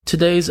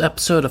Today's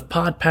episode of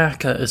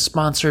Podpaca is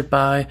sponsored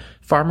by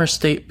Farmer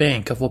State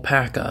Bank of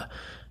Waupaca,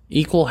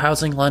 Equal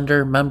Housing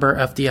Lender, member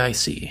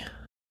FDIC.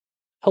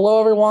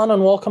 Hello, everyone,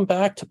 and welcome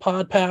back to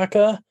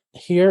Podpaca.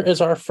 Here is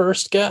our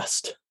first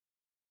guest.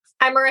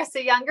 I'm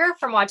Marissa Younger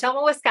from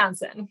Wautoma,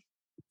 Wisconsin.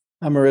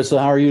 Hi, Marissa.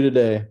 How are you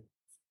today?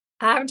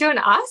 I'm doing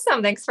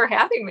awesome. Thanks for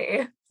having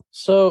me.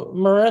 So,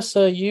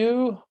 Marissa,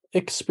 you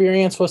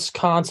experience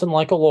Wisconsin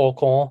like a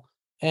local,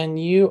 and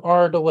you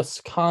are the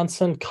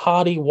Wisconsin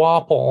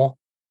Coddiwomple.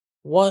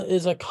 What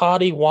is a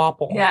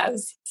Coddiwomple?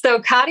 Yes. So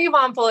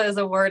Coddiwomple is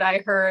a word I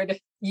heard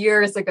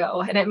years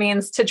ago, and it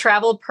means to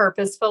travel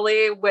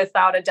purposefully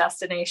without a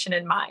destination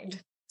in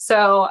mind.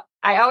 So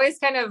I always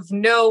kind of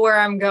know where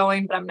I'm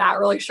going, but I'm not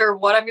really sure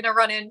what I'm going to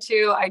run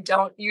into. I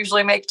don't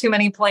usually make too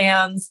many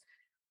plans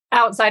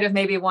outside of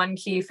maybe one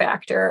key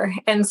factor.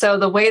 And so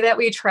the way that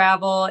we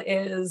travel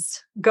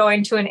is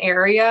going to an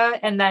area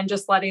and then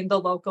just letting the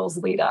locals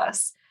lead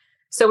us.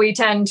 So we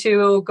tend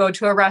to go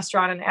to a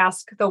restaurant and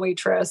ask the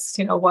waitress,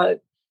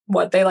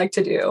 what they like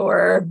to do.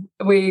 Or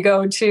we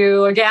go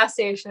to a gas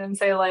station and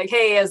say like,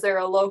 hey, is there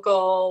a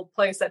local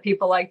place that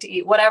people like to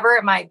eat? Whatever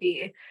it might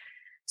be.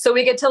 So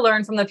we get to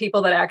learn from the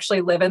people that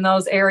actually live in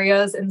those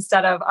areas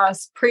instead of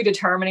us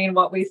predetermining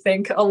what we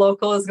think a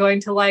local is going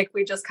to like.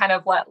 We just kind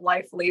of let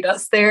life lead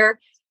us there.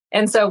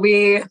 And so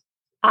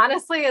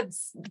honestly,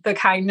 it's the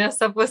kindness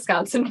of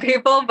Wisconsin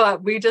people,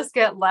 but we just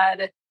get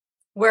led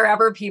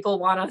wherever people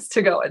want us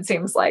to go, it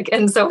seems like.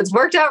 And so it's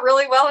worked out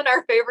really well in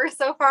our favor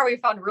so far. We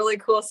found really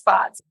cool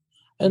spots.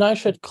 And I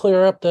should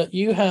clear up that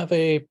you have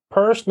a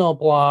personal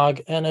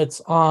blog and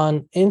it's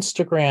on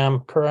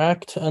Instagram,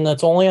 correct? And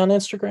that's only on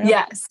Instagram?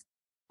 Yes.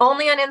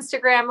 Only on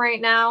Instagram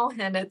right now.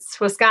 And it's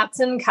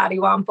Wisconsin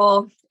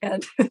Coddiwomple.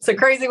 And it's a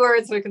crazy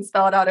word, so we can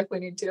spell it out if we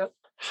need to.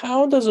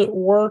 How does it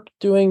work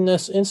doing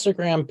this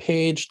Instagram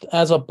page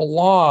as a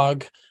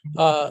blog?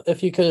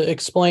 If you could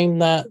explain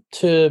that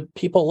to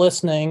people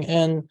listening.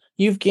 And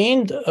you've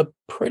gained a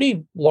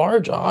pretty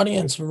large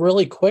audience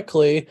really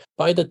quickly.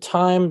 By the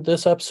time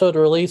this episode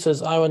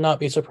releases, I would not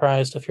be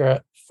surprised if you're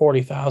at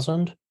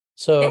 40,000.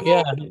 So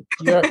yeah,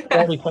 you're at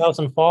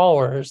 40,000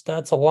 followers.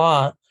 That's a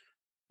lot.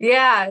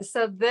 Yeah.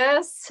 So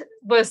this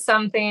was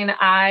something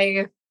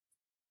I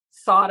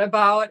thought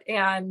about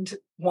and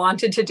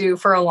wanted to do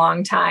for a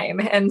long time.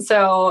 And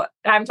so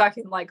I'm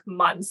talking like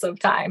months of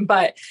time,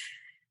 but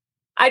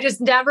I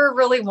just never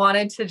really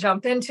wanted to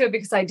jump into it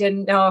because I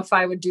didn't know if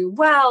I would do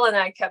well. And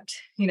I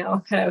kept,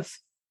 kind of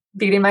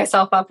beating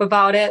myself up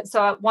about it.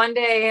 So one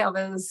day I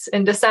was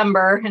in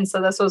December. And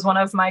so this was one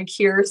of my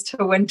cures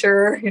to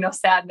winter,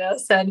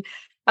 sadness. And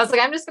I was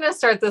like, I'm just going to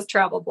start this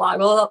travel blog.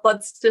 Well,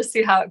 let's just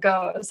see how it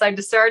goes. I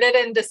just started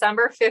in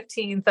December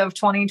 15th of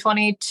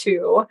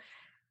 2022.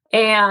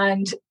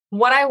 And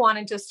what I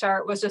wanted to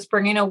start was just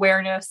bringing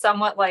awareness,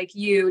 somewhat like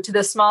you, to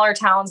the smaller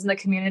towns and the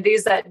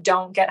communities that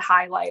don't get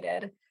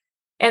highlighted.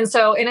 And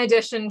so in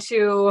addition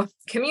to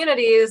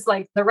communities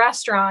like the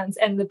restaurants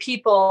and the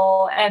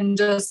people and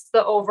just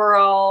the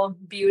overall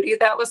beauty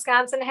that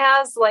Wisconsin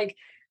has, like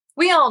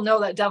we all know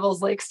that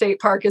Devil's Lake State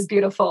Park is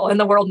beautiful and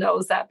the world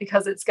knows that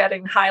because it's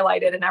getting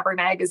highlighted in every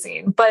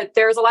magazine. But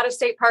there's a lot of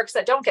state parks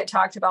that don't get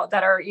talked about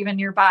that are even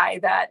nearby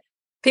that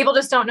people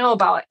just don't know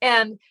about.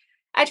 And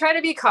I try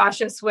to be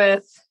cautious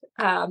with,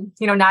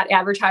 not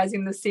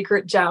advertising the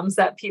secret gems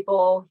that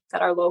people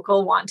that are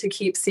local want to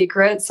keep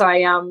secret. So I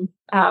am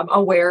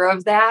aware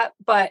of that.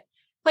 But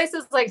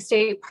places like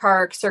state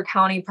parks or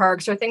county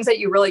parks or things that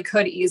you really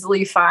could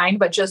easily find,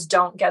 but just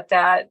don't get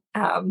that,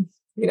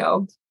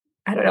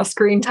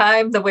 screen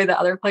time the way that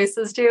other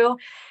places do.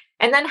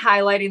 And then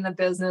highlighting the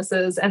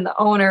businesses and the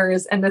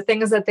owners and the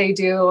things that they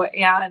do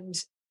and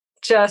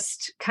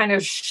just kind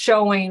of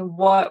showing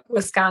what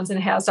Wisconsin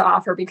has to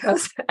offer,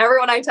 because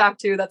everyone I talk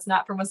to that's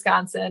not from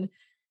Wisconsin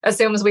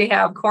assumes we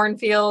have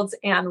cornfields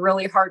and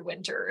really hard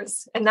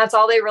winters. And that's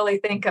all they really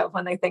think of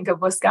when they think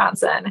of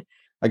Wisconsin.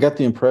 I got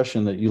the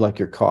impression that you like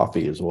your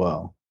coffee as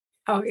well.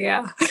 Oh,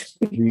 yeah.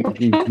 You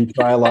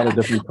try a lot of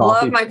different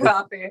coffee. Love my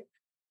coffee.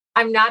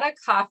 I'm not a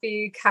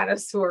coffee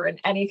connoisseur in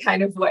any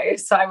kind of way.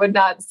 So I would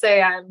not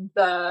say I'm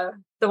the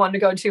one to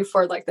go to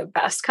for like the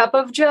best cup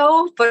of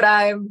joe, but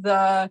I'm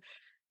the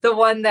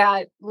one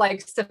that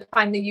likes to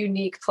find the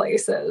unique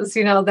places,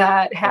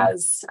 that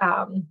has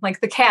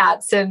like the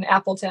cats in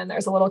Appleton.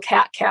 There's a little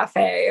cat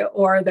cafe,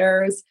 or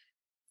there's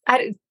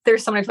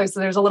so many places.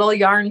 There's a little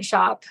yarn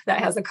shop that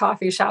has a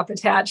coffee shop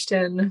attached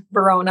in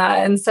Verona.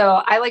 And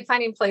so I like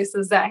finding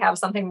places that have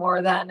something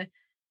more than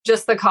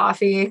just the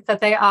coffee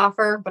that they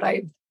offer. But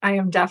I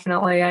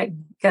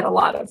get a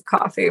lot of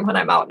coffee when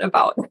I'm out and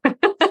about.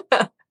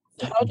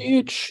 How do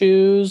you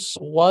choose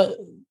what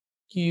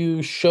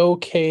you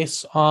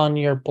showcase on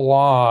your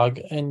blog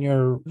and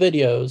your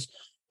videos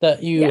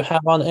that you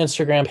have on the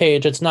Instagram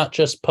page? It's not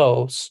just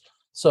posts.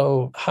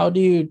 So how do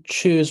you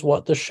choose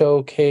what to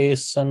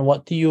showcase and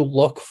what do you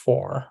look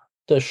for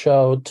to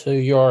show to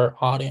your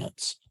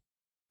audience?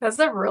 That's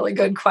a really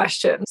good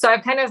question. So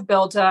I've kind of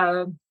built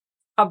a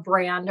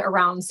brand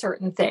around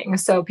certain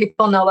things. So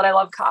people know that I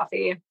love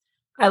coffee.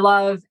 I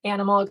love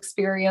animal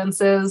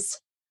experiences.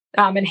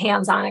 and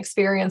hands-on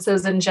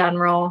experiences in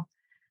general.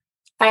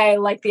 I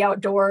like the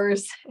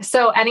outdoors.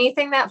 So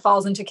anything that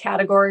falls into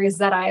categories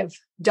that I've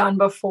done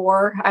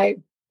before, I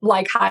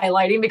like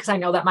highlighting because I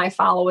know that my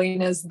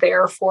following is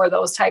there for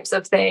those types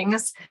of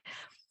things.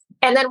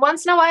 And then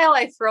once in a while,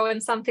 I throw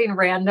in something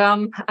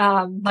random.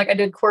 Like I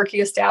did quirky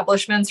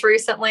establishments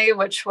recently,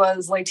 which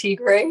was Le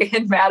Tigre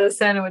in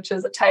Madison, which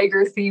is a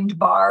tiger themed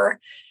bar.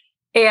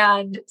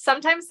 And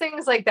sometimes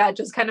things like that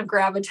just kind of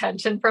grab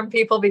attention from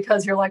people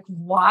because you're like,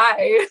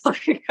 why?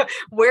 Like,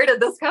 where did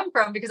this come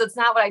from? Because it's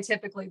not what I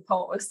typically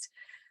post.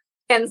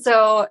 And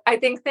so I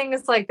think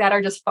things like that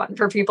are just fun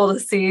for people to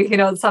see,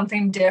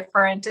 something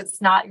different.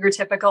 It's not your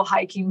typical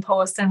hiking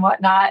post and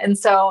whatnot. And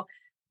so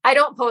I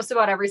don't post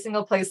about every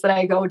single place that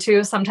I go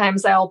to.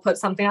 Sometimes I'll put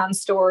something on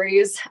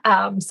stories.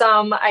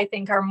 Some I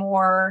think are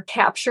more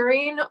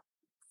capturing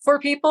for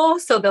people.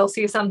 So they'll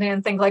see something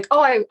and think like,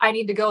 oh, I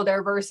need to go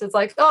there versus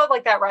like, oh,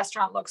 like that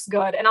restaurant looks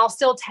good. And I'll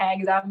still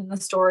tag them in the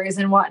stories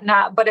and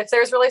whatnot. But if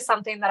there's really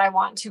something that I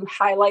want to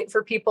highlight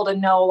for people to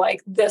know,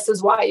 like, this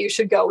is why you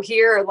should go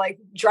here, or like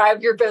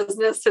drive your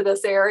business to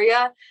this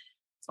area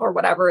or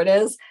whatever it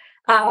is,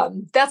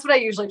 that's what I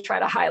usually try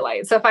to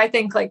highlight. So if I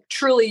think like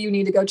truly you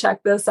need to go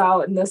check this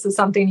out and this is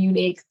something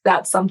unique,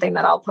 that's something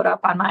that I'll put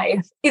up on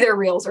my either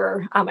reels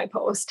or on my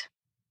post.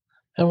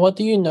 And what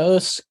do you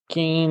notice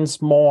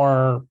gains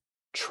more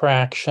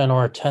traction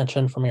or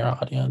attention from your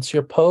audience,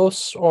 your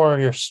posts or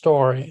your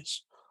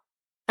stories?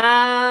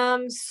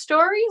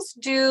 Stories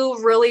do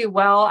really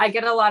well. I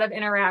get a lot of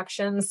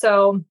interaction.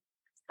 So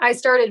I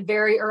started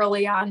very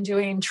early on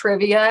doing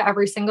trivia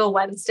every single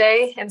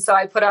Wednesday. And so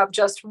I put up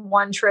just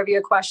one trivia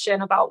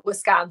question about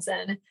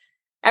Wisconsin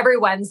every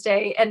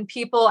Wednesday. And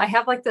I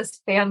have like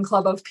this fan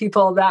club of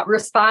people that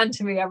respond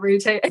to me every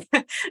day,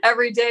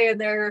 every day. And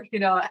they're,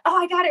 oh,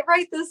 I got it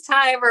right this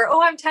time, or,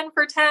 oh, I'm 10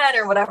 for 10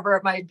 or whatever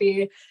it might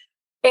be.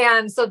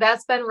 And so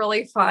that's been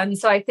really fun.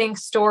 So I think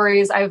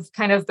stories, I've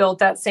kind of built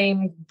that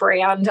same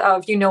brand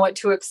of, what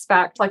to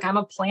expect. Like I'm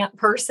a plant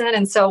person.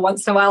 And so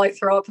once in a while I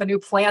throw up a new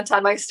plant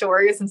on my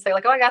stories and say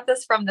like, oh, I got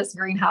this from this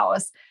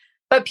greenhouse.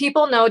 But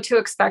people know to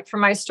expect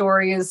from my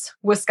stories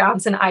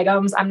Wisconsin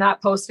items. I'm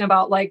not posting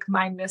about like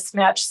my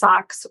mismatched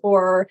socks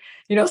or,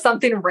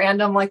 something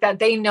random like that.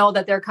 They know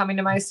that they're coming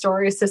to my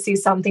stories to see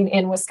something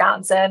in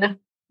Wisconsin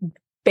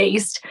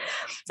based,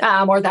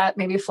 or that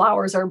maybe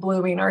flowers are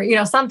blooming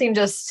or, something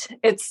just,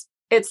 it's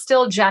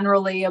still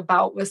generally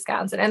about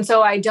Wisconsin. And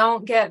so I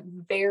don't get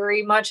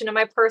very much into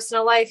my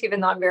personal life, even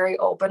though I'm very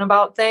open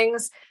about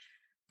things,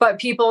 but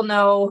people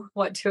know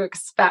what to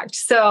expect.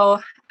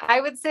 So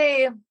I would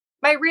say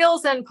my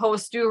reels and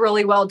posts do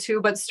really well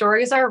too, but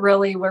stories are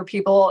really where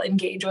people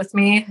engage with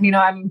me.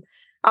 I'm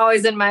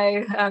always in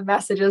my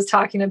messages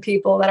talking to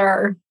people that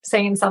are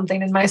saying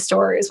something in my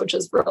stories, which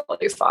is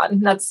really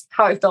fun. That's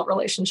how I've built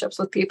relationships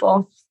with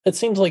people. It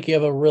seems like you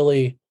have a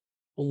really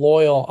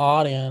loyal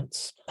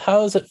audience.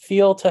 How does it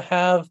feel to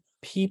have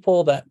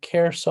people that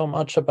care so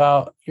much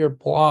about your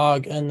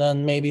blog and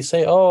then maybe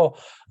say, oh,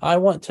 I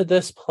went to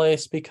this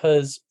place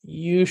because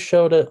you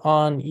showed it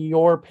on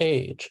your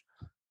page?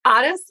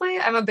 Honestly,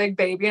 I'm a big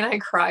baby and I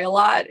cry a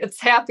lot.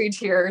 It's happy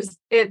tears.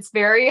 It's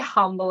very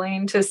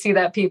humbling to see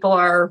that people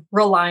are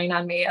relying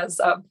on me as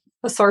a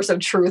source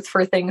of truth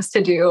for things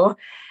to do.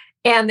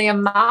 And the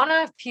amount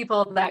of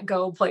people that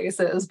go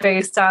places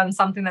based on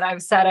something that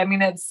I've said,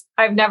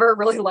 I've never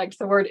really liked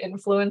the word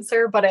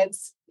influencer, but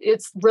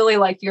it's really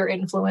like you're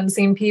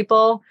influencing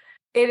people.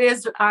 It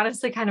is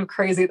honestly kind of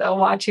crazy though,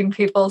 watching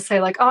people say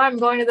like, oh, I'm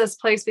going to this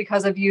place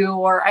because of you.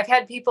 Or I've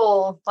had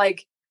people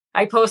like,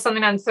 I post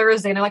something on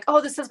Thursday and they're like,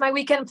 oh, this is my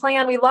weekend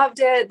plan. We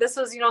loved it. This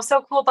was,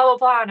 so cool, blah, blah,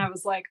 blah. And I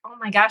was like, oh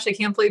my gosh, I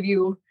can't believe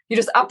you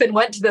just up and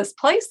went to this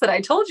place that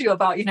I told you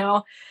about,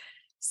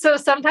 So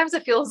sometimes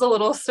it feels a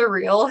little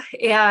surreal.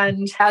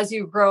 And as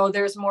you grow,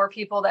 there's more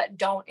people that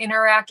don't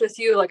interact with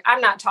you. Like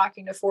I'm not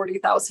talking to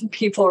 40,000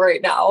 people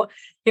right now.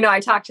 I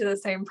talk to the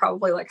same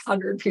probably like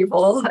 100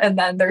 people. And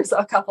then there's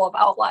a couple of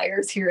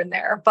outliers here and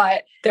there,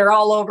 but they're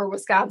all over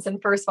Wisconsin,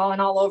 first of all,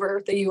 and all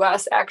over the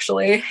US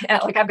actually.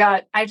 And like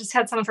I just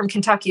had someone from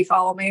Kentucky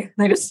follow me.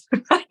 They just,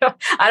 I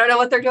don't know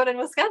what they're doing in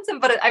Wisconsin,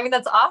 but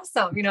that's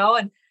awesome,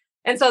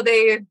 And so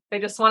they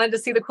just wanted to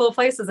see the cool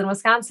places in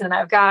Wisconsin. And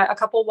I've got a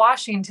couple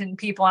Washington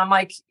people. I'm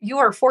like, you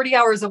are 40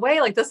 hours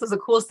away. Like, this is the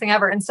coolest thing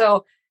ever. And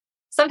so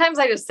sometimes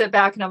I just sit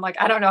back and I'm like,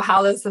 I don't know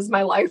how this is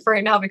my life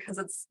right now because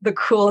it's the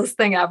coolest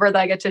thing ever that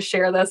I get to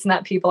share this and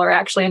that people are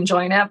actually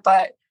enjoying it.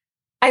 But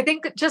I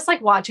think just like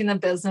watching the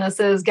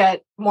businesses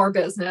get more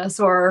business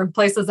or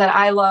places that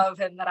I love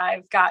and that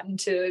I've gotten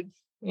to,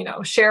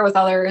 share with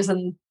others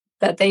and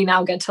that they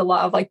now get to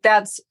love, like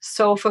that's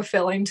so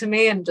fulfilling to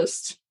me and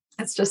it's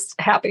just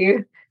happy.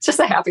 It's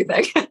just a happy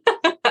thing.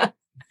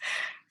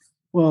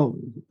 Well,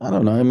 I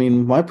don't know.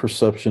 My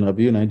perception of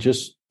you, and I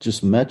just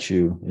met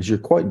you, is you're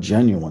quite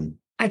genuine.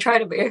 I try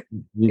to be.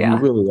 You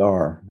really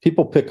are.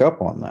 People pick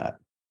up on that.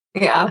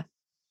 Yeah.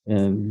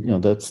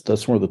 And,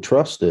 that's where the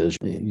trust is.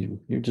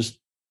 You're just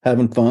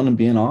having fun and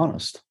being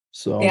honest.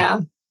 So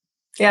yeah,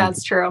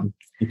 it's true.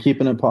 And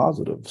keeping it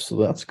positive. So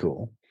that's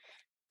cool.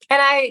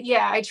 And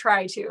I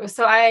try to.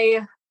 So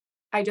I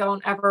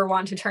don't ever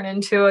want to turn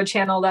into a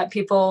channel that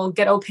people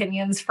get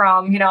opinions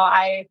from.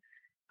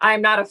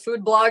 I'm not a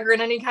food blogger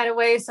in any kind of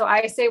way. So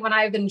I say when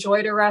I've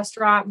enjoyed a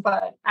restaurant,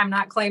 but I'm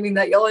not claiming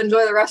that you'll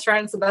enjoy the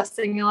restaurant. It's the best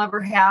thing you'll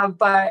ever have.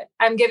 But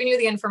I'm giving you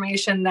the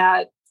information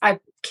that I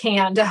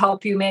can to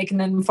help you make an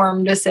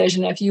informed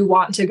decision if you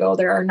want to go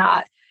there or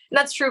not. And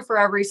that's true for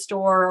every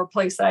store or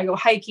place that I go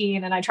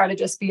hiking. And I try to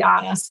just be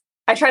honest.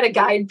 I try to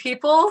guide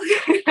people.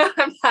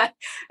 I'm not,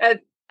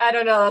 I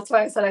don't know. That's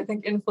why I said I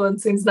think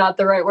influencing is not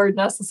the right word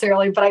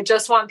necessarily, but I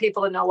just want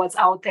people to know what's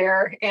out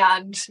there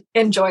and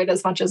enjoy it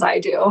as much as I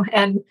do.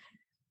 And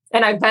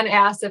I've been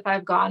asked if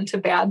I've gone to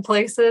bad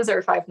places or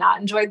if I've not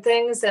enjoyed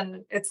things.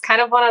 And it's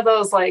kind of one of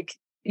those, like,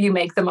 you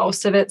make the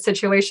most of it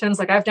situations.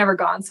 Like, I've never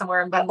gone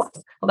somewhere and been like,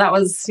 well, that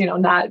was,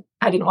 not,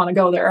 I didn't want to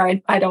go there.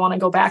 I don't want to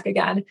go back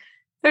again.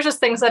 There's just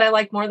things that I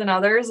like more than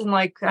others. And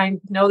like, I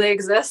know they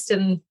exist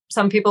and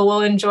some people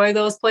will enjoy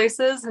those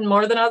places and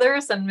more than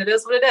others. And it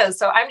is what it is.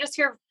 So I'm just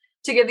here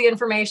to give the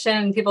information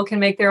and people can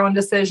make their own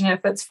decision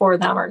if it's for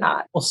them or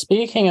not. Well,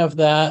 speaking of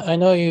that, I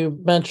know you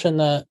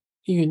mentioned that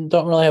you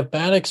don't really have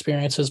bad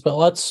experiences, but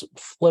let's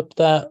flip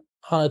that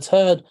on its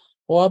head.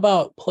 What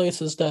about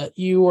places that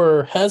you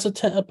were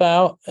hesitant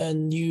about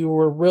and you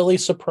were really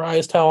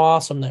surprised how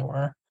awesome they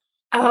were?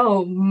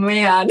 Oh,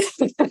 man.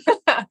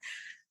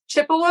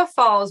 Chippewa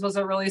Falls was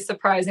a really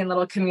surprising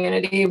little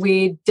community.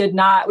 We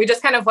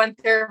just kind of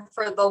went there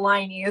for the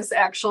Lineys,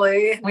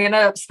 actually. We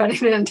ended up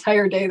spending an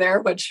entire day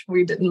there, which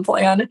we didn't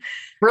plan.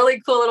 Really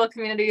cool little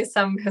community,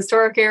 some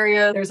historic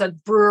area. There's a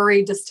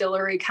brewery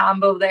distillery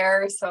combo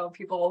there. So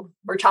people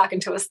were talking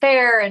to us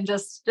there and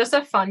just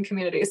a fun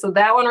community. So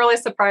that one really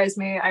surprised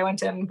me. I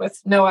went in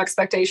with no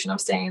expectation of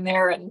staying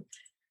there and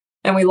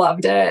we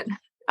loved it.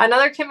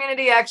 Another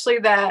community actually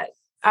that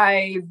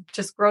I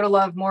just grow to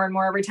love more and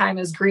more every time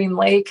is Green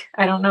Lake.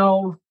 I don't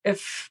know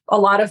if a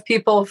lot of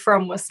people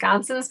from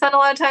Wisconsin spend a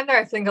lot of time there.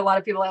 I think a lot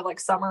of people have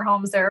like summer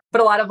homes there, but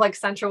a lot of like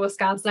central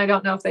Wisconsin, I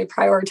don't know if they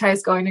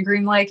prioritize going to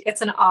Green Lake.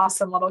 It's an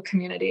awesome little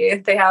community.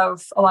 They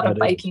have a lot of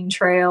biking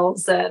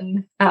trails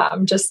and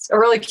just a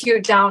really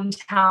cute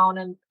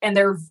downtown and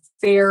they're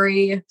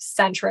very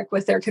centric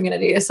with their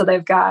community. So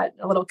they've got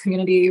a little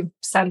community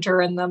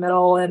center in the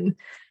middle and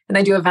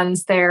they do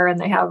events there and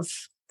they have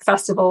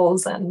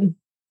festivals and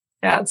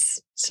yeah,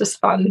 it's just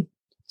fun.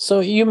 So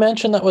you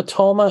mentioned that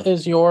Watoma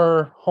is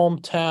your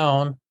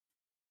hometown.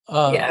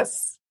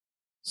 Yes.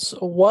 So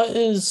what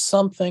is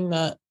something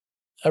that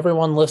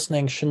everyone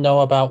listening should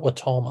know about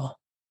Watoma?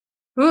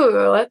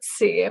 Ooh, let's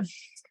see.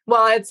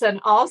 Well, it's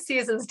an all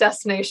seasons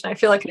destination. I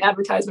feel like an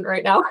advertisement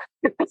right now.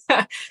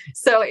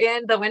 So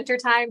in the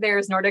wintertime,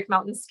 there's Nordic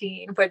mountain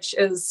skiing, which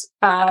is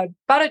about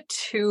a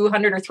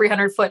 200 or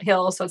 300 foot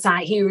hill. So it's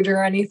not huge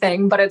or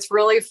anything, but it's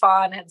really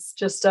fun. It's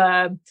just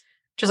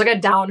like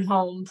a down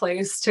home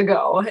place to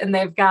go. And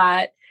they've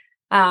got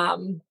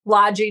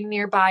lodging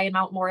nearby in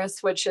Mount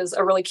Morris, which is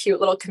a really cute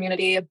little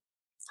community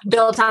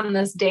built on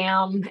this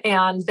dam.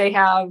 And they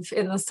have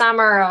in the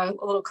summer, a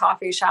little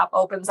coffee shop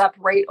opens up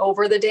right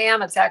over the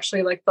dam. It's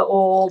actually like the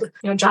old,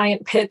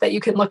 giant pit that you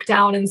can look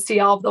down and see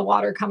all of the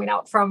water coming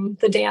out from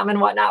the dam and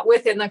whatnot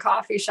within the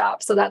coffee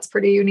shop. So that's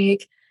pretty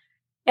unique.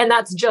 And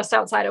that's just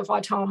outside of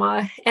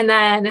Watoma. And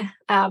then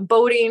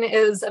boating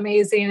is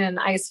amazing and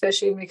ice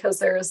fishing because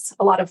there's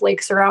a lot of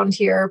lakes around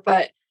here.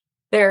 But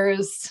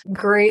there's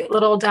great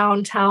little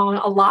downtown,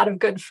 a lot of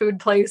good food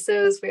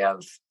places. We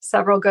have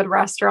several good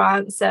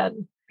restaurants.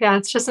 And yeah,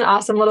 it's just an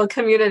awesome little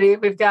community.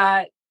 We've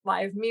got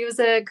live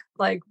music,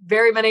 like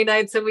very many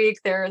nights a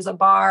week. There is a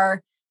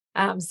bar.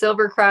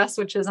 Silvercrest,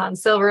 which is on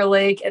Silver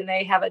Lake, and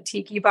they have a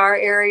tiki bar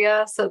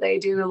area. So they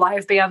do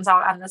live bands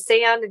out on the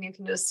sand and you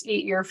can just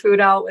eat your food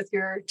out with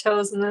your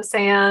toes in the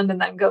sand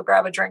and then go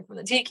grab a drink from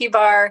the tiki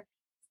bar.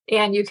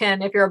 And you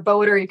can, if you're a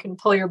boater, you can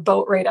pull your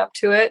boat right up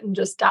to it and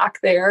just dock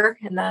there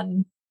and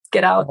then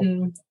get out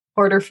and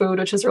order food,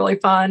 which is really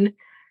fun.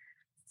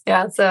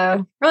 Yeah, it's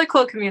a really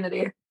cool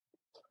community.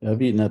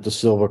 I've eaten at the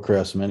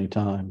Silvercrest many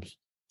times.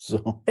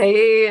 So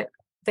they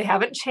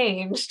haven't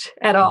changed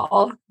at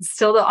all. It's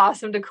still the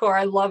awesome decor.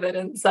 I love it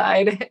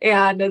inside.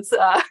 And it's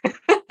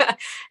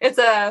it's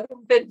a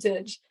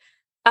vintage.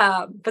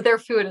 But their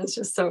food is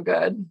just so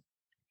good.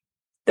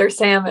 Their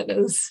salmon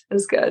is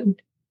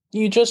good.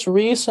 You just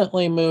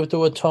recently moved to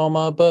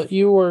Watoma, but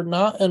you were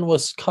not in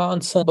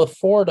Wisconsin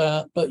before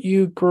that, but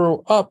you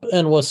grew up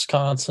in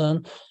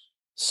Wisconsin.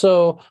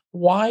 So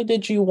why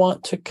did you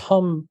want to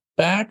come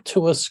back to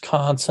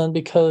Wisconsin?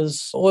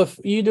 Because with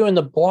you doing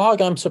the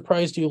blog, I'm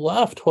surprised you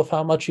left with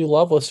how much you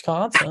love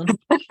Wisconsin.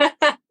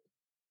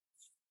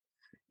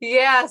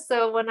 Yeah.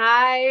 So when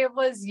I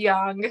was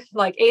young,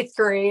 like 8th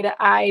grade,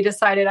 I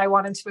decided I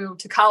wanted to move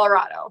to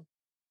Colorado.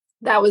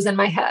 That was in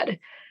my head.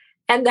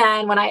 And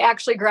then when I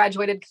actually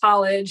graduated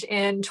college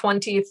in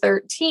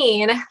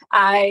 2013,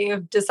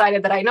 I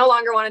decided that I no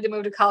longer wanted to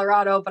move to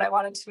Colorado, but I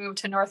wanted to move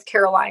to North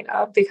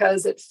Carolina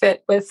because it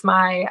fit with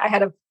I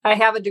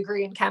have a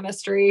degree in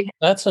chemistry.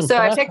 That's impressive.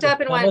 So I picked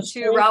up and went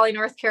to Raleigh,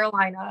 North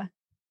Carolina.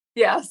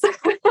 Yes.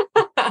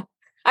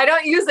 I I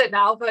don't use it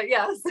now, but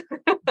yes.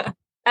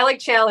 I like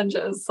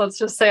challenges. Let's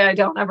just say I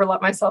don't ever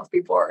let myself be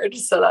bored.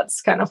 So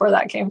that's kind of where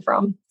that came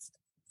from.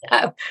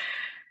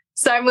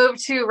 So I moved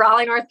to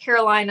Raleigh, North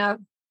Carolina,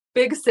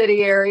 big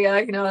city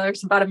area.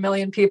 There's about 1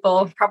 million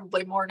people,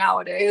 probably more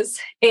nowadays,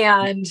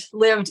 and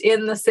lived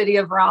in the city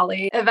of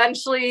Raleigh.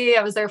 Eventually,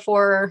 I was there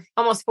for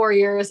almost 4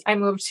 years. I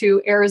moved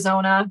to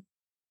Arizona,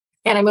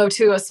 and I moved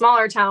to a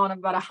smaller town of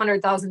about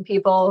 100,000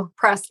 people,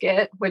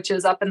 Prescott, which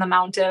is up in the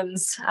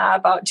mountains,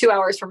 about 2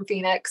 hours from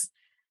Phoenix.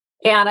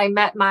 And I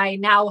met my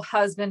now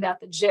husband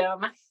at the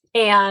gym.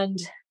 And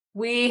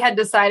we had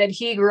decided,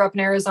 he grew up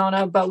in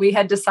Arizona, but we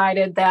had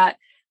decided that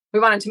we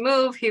wanted to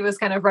move. He was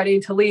kind of ready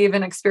to leave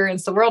and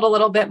experience the world a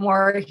little bit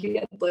more. He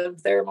had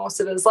lived there most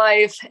of his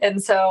life.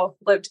 And so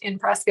lived in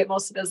Prescott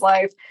most of his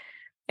life.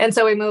 And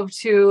so we moved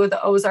to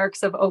the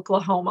Ozarks of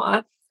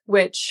Oklahoma,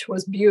 which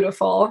was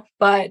beautiful.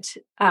 But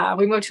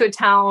we moved to a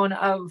town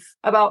of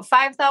about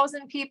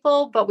 5,000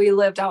 people, but we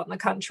lived out in the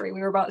country.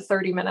 We were about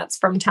 30 minutes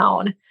from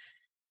town.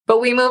 But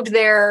we moved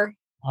there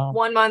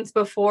 1 month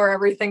before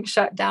everything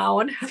shut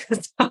down.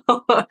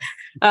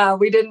 So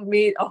we didn't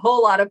meet a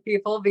whole lot of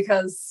people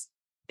because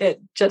it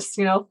just,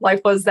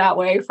 life was that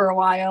way for a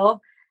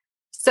while.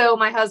 So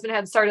my husband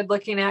had started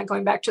looking at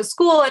going back to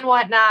school and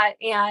whatnot.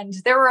 And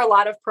there were a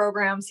lot of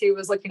programs. He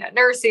was looking at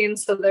nursing,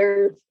 so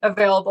they're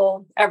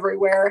available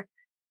everywhere.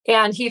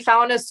 And he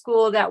found a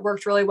school that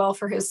worked really well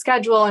for his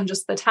schedule and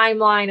just the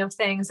timeline of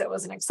things. It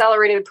was an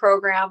accelerated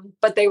program,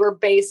 but they were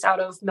based out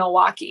of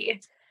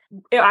Milwaukee.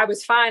 I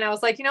was fine. I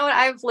was like, you know what?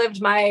 I've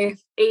lived my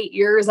 8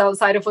 years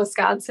outside of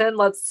Wisconsin.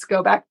 Let's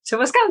go back to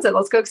Wisconsin.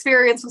 Let's go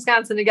experience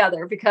Wisconsin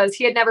together, because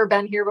he had never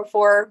been here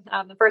before.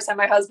 The first time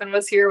my husband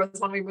was here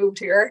was when we moved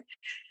here.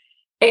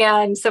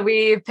 And so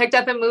we picked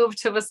up and moved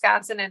to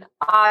Wisconsin in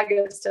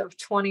August of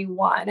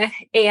 21,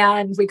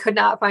 and we could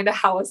not find a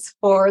house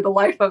for the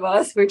life of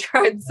us. We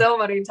tried so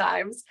many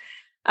times.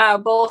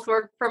 Both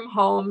worked from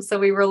home, so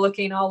we were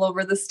looking all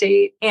over the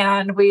state,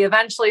 and we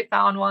eventually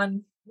found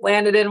one.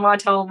 Landed in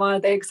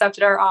Watoma. They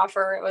accepted our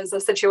offer. It was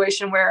a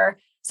situation where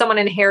someone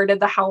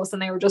inherited the house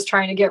and they were just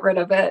trying to get rid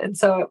of it. And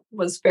so it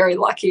was very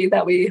lucky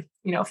that we,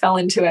 fell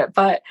into it.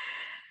 But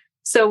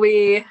so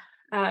we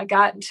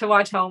got to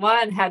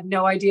Watoma and had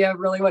no idea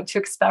really what to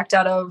expect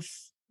out of,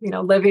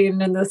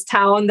 living in this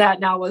town that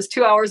now was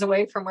 2 hours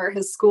away from where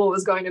his school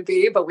was going to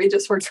be. But we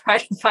just were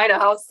trying to find a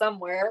house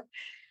somewhere.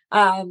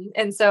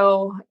 And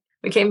so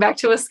we came back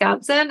to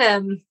Wisconsin,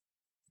 and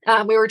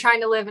we were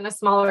trying to live in a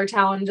smaller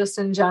town just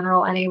in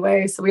general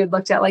anyway. So we had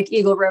looked at like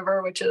Eagle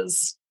River, which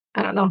is,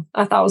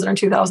 1,000 or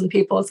 2,000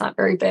 people. It's not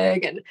very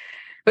big. And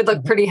we'd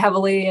look pretty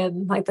heavily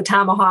in like the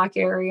Tomahawk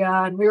area.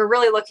 And we were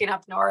really looking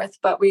up north,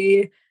 but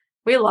we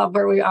love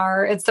where we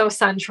are. It's so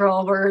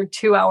central. We're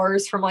 2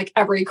 hours from like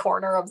every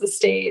corner of the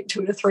state,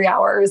 2 to 3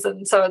 hours.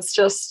 And so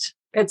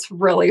it's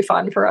really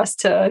fun for us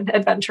to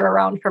adventure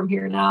around from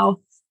here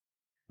now.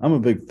 I'm a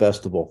big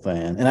festival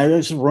fan, and I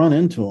just run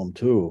into them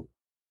too.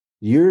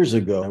 Years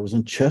ago, I was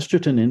in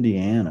Chesterton,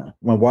 Indiana.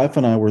 My wife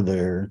and I were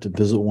there to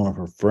visit one of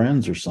her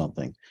friends or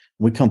something.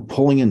 We come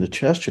pulling into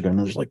Chesterton, and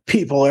there's like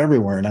people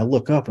everywhere. And I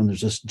look up, and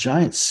there's this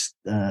giant,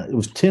 it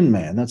was Tin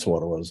Man, that's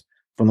what it was,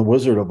 from The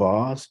Wizard of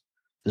Oz.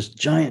 This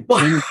giant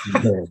Tin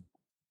Man there,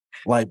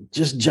 like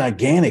just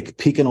gigantic,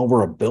 peeking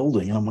over a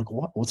building. And I'm like,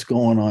 what's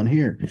going on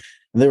here?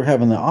 And they were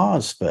having the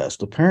Oz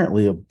Fest.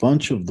 Apparently, a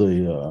bunch of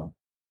the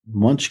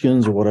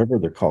Munchkins or whatever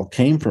they're called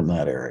came from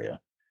that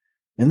area.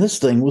 And this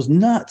thing was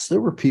nuts. There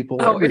were people.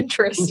 Oh,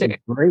 interesting.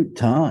 It was a great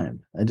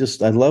time. I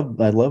love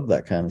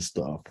that kind of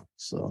stuff.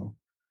 So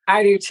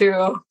I do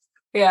too.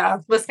 Yeah.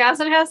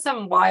 Wisconsin has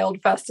some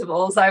wild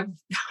festivals I've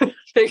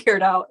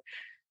figured out.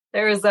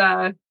 There's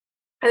I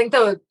think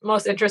the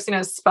most interesting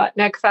is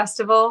Sputnik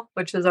Festival,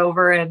 which is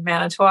over in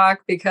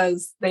Manitowoc,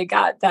 because they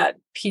got that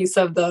piece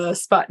of the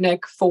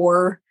Sputnik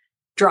 4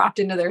 dropped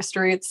into their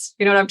streets.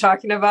 You know what I'm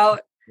talking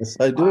about? Yes,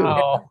 I do.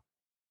 Wow.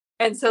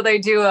 And so they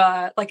do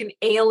like an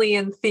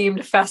alien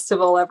themed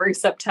festival every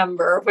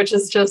September, which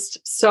is just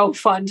so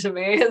fun to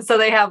me. And so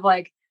they have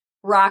like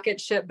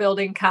rocket ship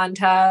building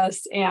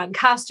contests and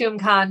costume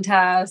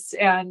contests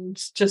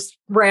and just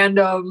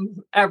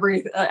random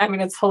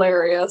it's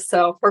hilarious.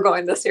 So we're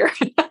going this year.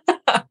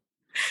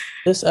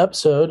 This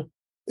episode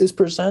is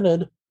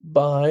presented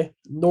by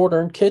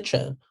Northern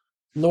Kitchen.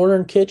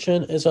 Northern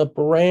Kitchen is a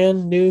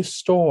brand new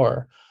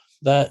store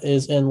that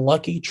is in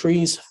Lucky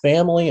Tree's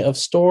family of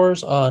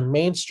stores on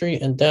Main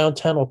Street in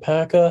downtown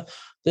Waupaca.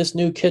 This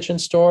new kitchen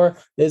store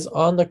is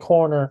on the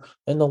corner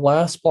in the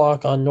last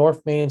block on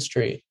North Main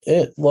Street.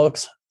 It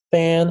looks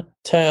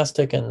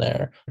fantastic in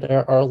there.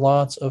 There are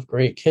lots of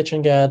great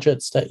kitchen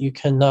gadgets that you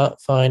cannot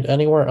find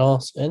anywhere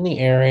else in the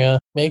area.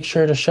 Make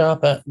sure to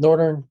shop at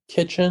Northern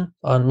Kitchen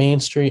on Main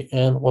Street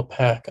in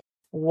Waupaca.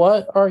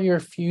 What are your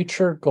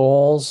future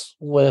goals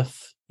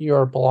with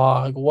your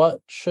blog? What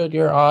should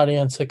your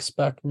audience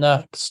expect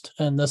next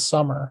in this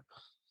summer?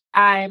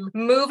 I'm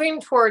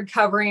moving toward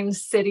covering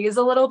cities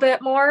a little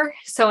bit more.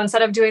 So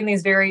instead of doing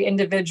these very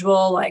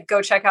individual, like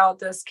go check out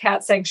this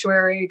cat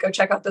sanctuary, go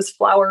check out this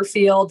flower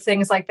field,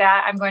 things like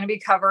that, I'm going to be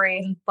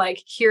covering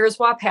like, here's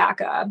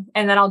Wapaka.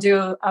 And then I'll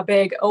do a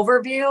big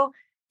overview.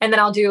 And then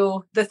I'll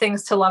do the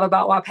things to love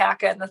about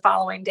Wapaka in the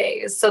following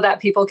days so that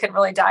people can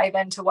really dive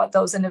into what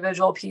those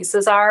individual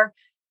pieces are.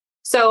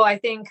 So I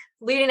think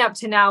leading up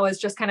to now has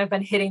just kind of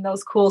been hitting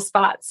those cool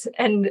spots.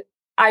 And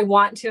I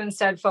want to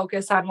instead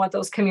focus on what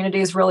those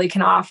communities really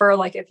can offer.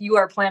 Like if you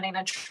are planning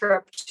a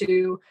trip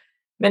to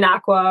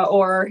Minocqua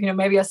or,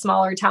 maybe a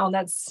smaller town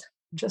that's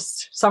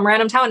just some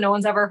random town no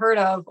one's ever heard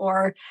of,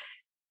 or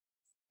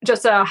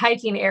just a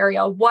hiking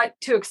area, what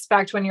to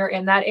expect when you're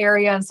in that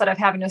area instead of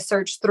having to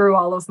search through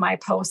all of my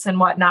posts and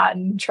whatnot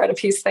and try to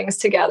piece things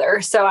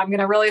together. So I'm going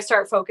to really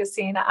start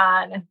focusing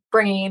on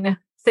bringing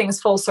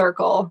things full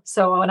circle.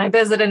 So when I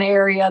visit an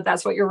area,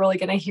 that's what you're really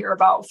going to hear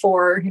about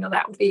for,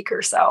 that week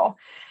or so.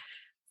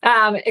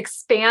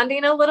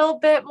 Expanding a little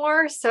bit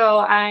more. So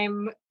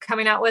I'm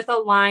coming out with a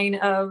line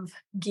of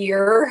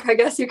gear, I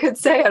guess you could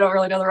say. I don't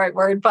really know the right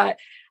word, but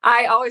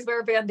I always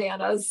wear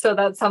bandanas. So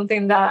that's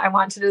something that I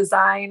want to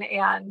design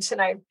and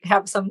I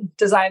have some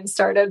designs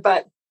started,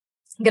 but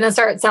I'm going to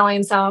start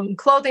selling some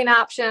clothing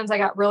options. I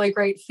got really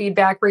great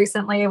feedback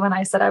recently when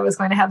I said I was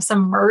going to have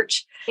some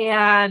merch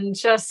and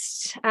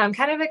just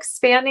kind of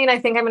expanding. I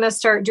think I'm going to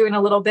start doing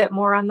a little bit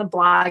more on the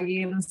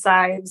blogging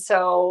side.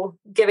 So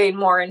giving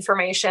more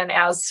information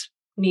as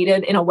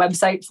needed in a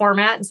website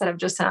format instead of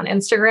just on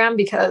Instagram,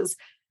 because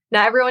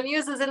not everyone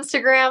uses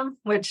Instagram,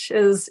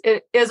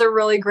 it is a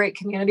really great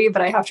community,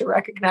 but I have to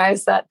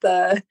recognize that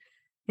the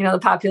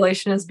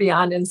population is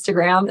beyond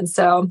Instagram. And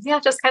so,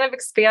 just kind of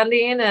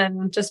expanding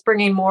and just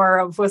bringing more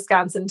of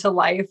Wisconsin to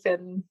life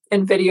in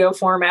video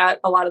format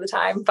a lot of the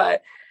time.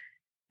 But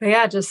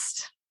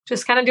just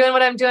kind of doing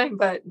what I'm doing,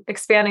 but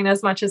expanding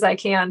as much as I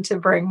can to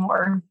bring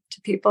more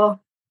to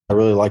people. I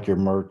really like your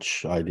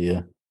merch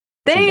idea.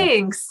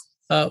 Thanks.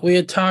 We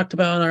had talked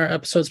about in our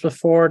episodes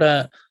before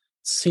that it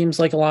seems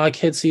like a lot of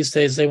kids these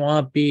days, they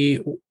want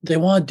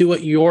to do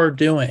what you're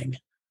doing.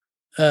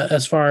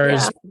 As far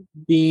as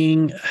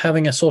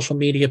having a social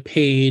media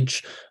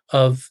page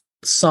of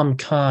some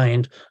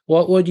kind,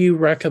 what would you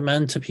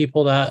recommend to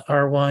people that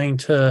are wanting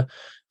to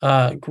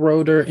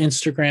grow their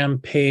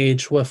Instagram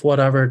page with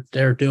whatever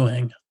they're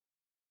doing?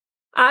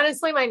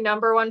 Honestly, my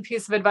number one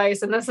piece of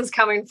advice, and this is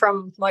coming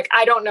from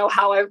I don't know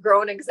how I've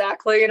grown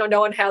exactly,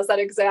 no one has that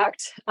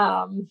exact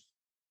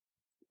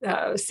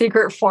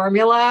secret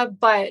formula,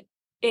 but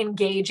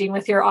engaging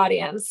with your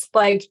audience.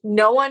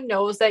 No one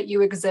knows that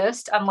you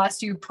exist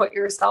unless you put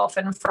yourself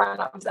in front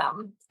of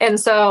them. And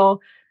so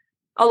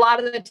a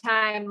lot of the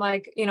time,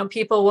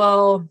 people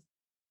will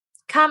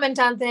comment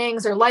on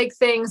things or like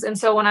things. And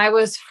so when I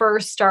was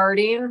first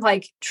starting,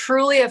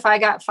 truly, if I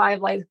got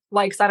 5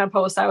 likes on a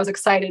post, I was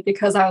excited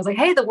because I was like,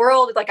 hey, the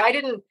world, I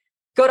didn't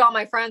go to all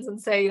my friends and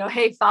say,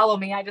 hey, follow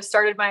me. I just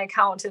started my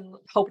account and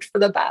hoped for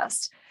the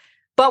best.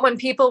 But when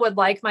people would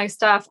like my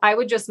stuff, I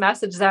would just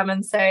message them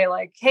and say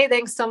hey,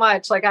 thanks so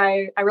much.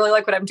 I really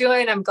like what I'm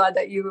doing. I'm glad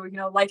that you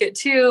like it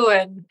too.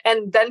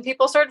 And then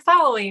people started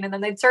following and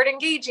then they'd start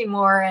engaging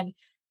more.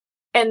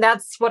 And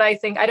that's what I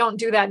think. I don't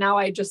do that now.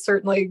 I just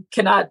certainly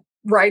cannot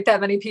write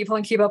that many people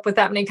and keep up with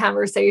that many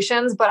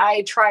conversations, but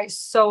I try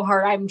so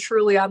hard. I'm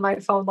truly on my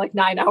phone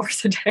 9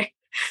 hours a day,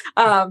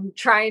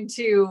 trying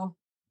to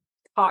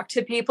talk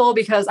to people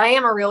because I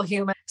am a real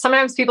human.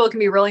 Sometimes people can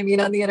be really mean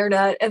on the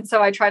internet. And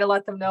so I try to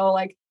let them know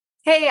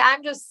hey,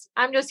 I'm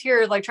just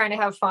here trying to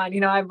have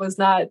fun. I was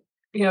not,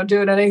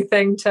 doing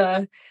anything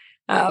to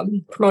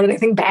promote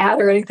anything bad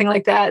or anything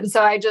like that. And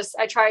so I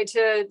try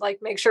to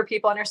make sure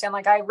people understand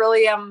I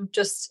really am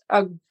just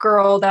a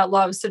girl that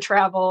loves to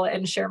travel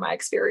and share my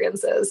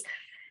experiences.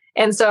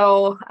 And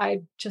so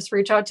I just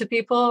reach out to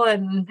people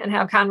and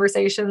have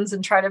conversations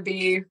and try to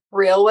be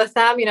real with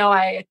them.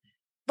 I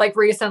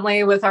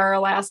recently with our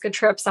Alaska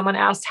trip, someone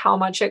asked how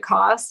much it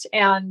cost.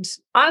 And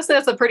honestly,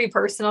 that's a pretty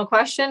personal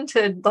question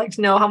to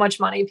know how much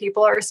money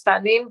people are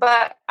spending,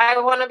 but I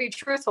want to be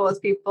truthful with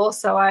people.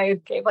 So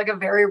I gave a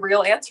very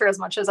real answer as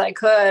much as I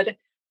could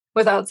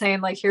without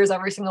saying here's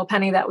every single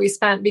penny that we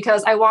spent,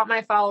 because I want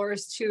my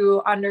followers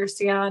to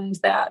understand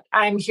that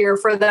I'm here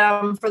for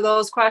them for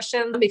those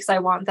questions, because I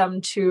want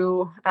them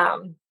to,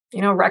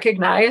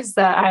 recognize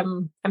that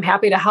I'm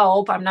happy to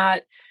help.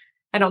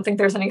 I don't think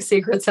there's any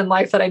secrets in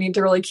life that I need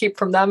to really keep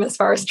from them as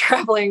far as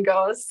traveling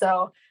goes.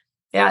 So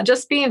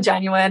just being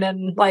genuine.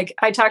 And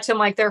I talk to them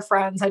like they're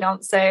friends. I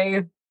don't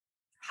say,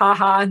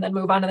 haha, and then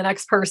move on to the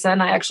next person.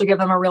 I actually give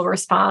them a real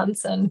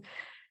response. And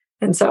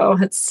so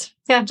it's,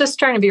 just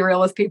trying to be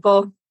real with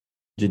people.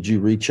 Did you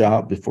reach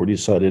out before you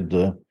decided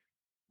to,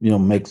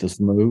 make this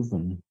move?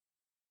 And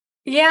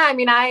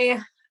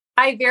I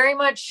very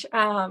much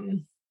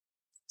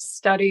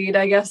studied,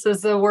 I guess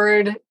is the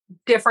word,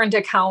 different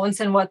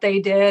accounts and what they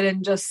did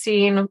and just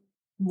seeing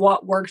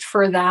what worked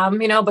for them,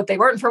 but they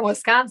weren't from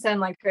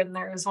Wisconsin, and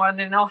there's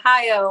one in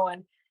Ohio,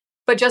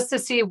 but just to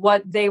see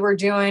what they were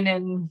doing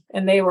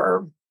and they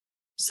were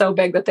so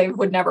big that they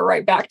would never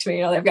write back to me.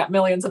 You know, they've got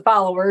millions of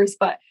followers,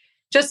 but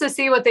just to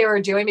see what they were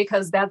doing,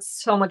 because that's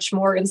so much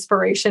more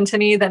inspiration to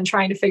me than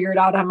trying to figure it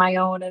out on my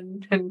own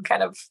and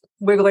kind of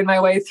wiggling my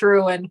way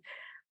through.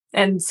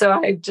 And so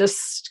I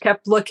just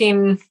kept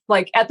looking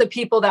like at the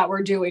people that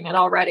were doing it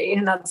already.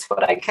 And that's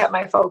what I kept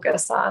my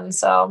focus on.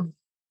 So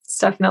it's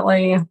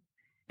definitely,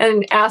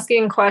 and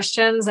asking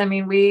questions. I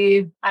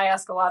mean, I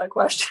ask a lot of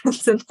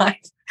questions in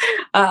life.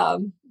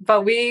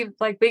 But we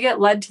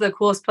get led to the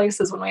coolest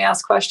places when we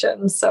ask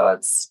questions. So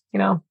it's, you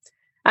know,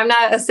 I'm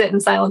not a sit in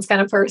silence kind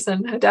of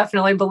person. I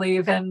definitely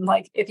believe in,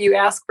 like, if you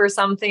ask for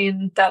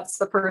something, that's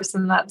the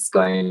person that's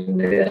going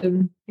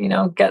to, you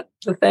know, get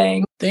the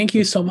thing. Thank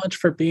you so much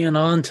for being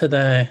on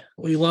today.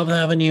 We love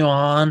having you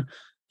on.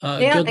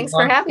 Thanks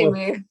for having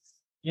me.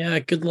 Yeah,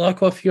 good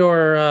luck with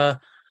your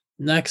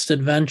next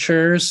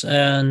adventures.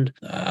 And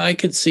I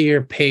could see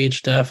your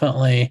page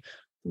definitely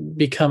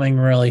becoming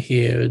really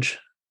huge.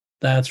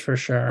 That's for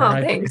sure. Oh,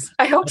 thanks.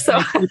 I hope so.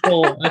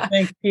 I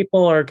think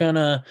people are going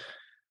to,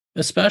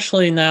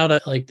 especially now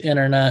that like the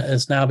internet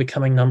is now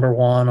becoming number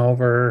one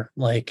over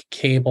like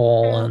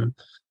cable and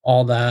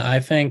all that. I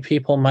think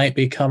people might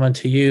be coming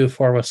to you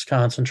for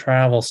Wisconsin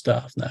travel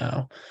stuff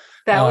now.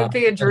 That would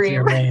be a dream.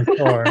 Your main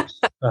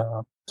source,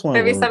 so.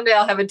 Maybe someday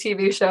I'll have a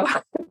TV show.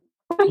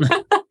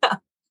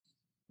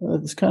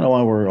 That's kind of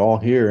why we're all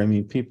here. I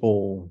mean,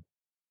 people,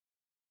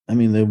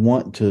 they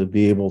want to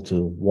be able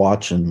to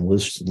watch and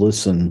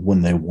listen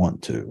when they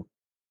want to.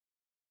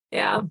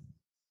 Yeah.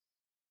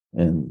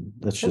 And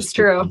that's just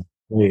true.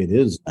 The way it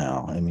is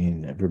now. I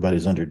mean,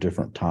 everybody's under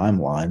different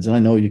timelines. And I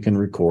know you can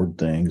record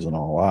things and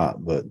all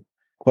that, but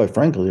quite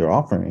frankly, you're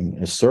offering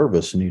a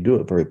service and you do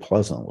it very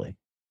pleasantly.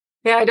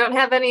 Yeah, I don't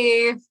have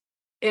any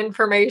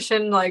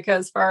information like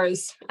as far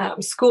as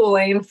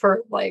schooling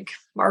for like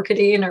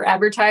marketing or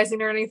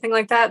advertising or anything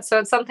like that. So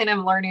it's something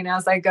I'm learning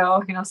as I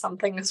go. You know, some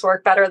things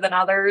work better than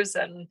others,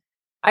 and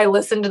I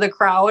listen to the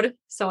crowd.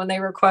 So when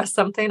they request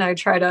something, I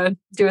try to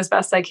do as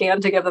best I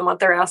can to give them what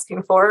they're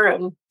asking for.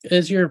 And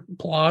is your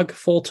blog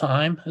full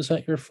time? Is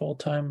that your full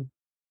time?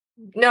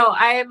 No,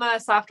 I am a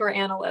software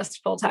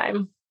analyst full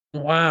time.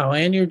 Wow.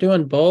 And you're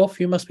doing both?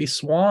 You must be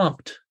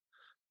swamped.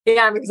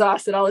 Yeah, I'm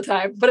exhausted all the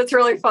time, but it's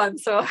really fun.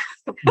 So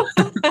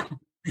I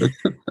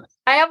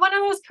have one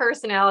of those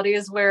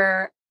personalities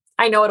where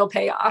I know it'll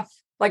pay off.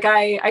 Like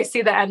I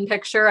see the end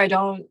picture. I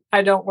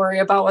don't worry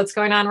about what's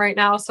going on right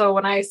now. So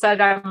when I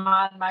said I'm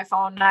on my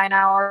phone 9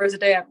 hours a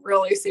day, I'm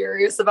really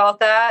serious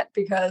about that,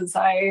 because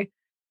I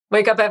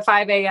wake up at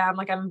 5 a.m.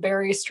 Like, I'm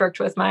very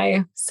strict with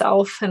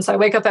myself. And so I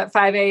wake up at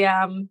 5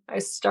 a.m. I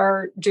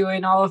start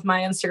doing all of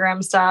my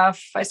Instagram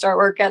stuff. I start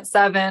work at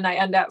 7. I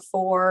end at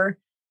 4.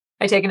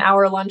 I take an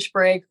hour lunch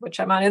break, which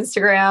I'm on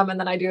Instagram, and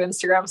then I do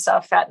Instagram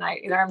stuff at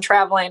night. Either I'm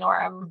traveling or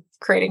I'm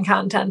creating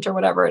content or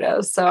whatever it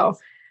is. So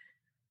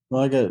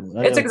well,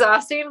 it's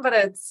exhausting, but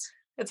it's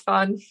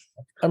fun.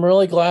 I'm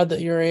really glad that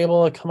you're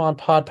able to come on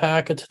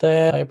Podpacket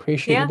today. I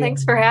appreciate it. Yeah,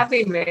 thanks for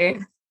having me.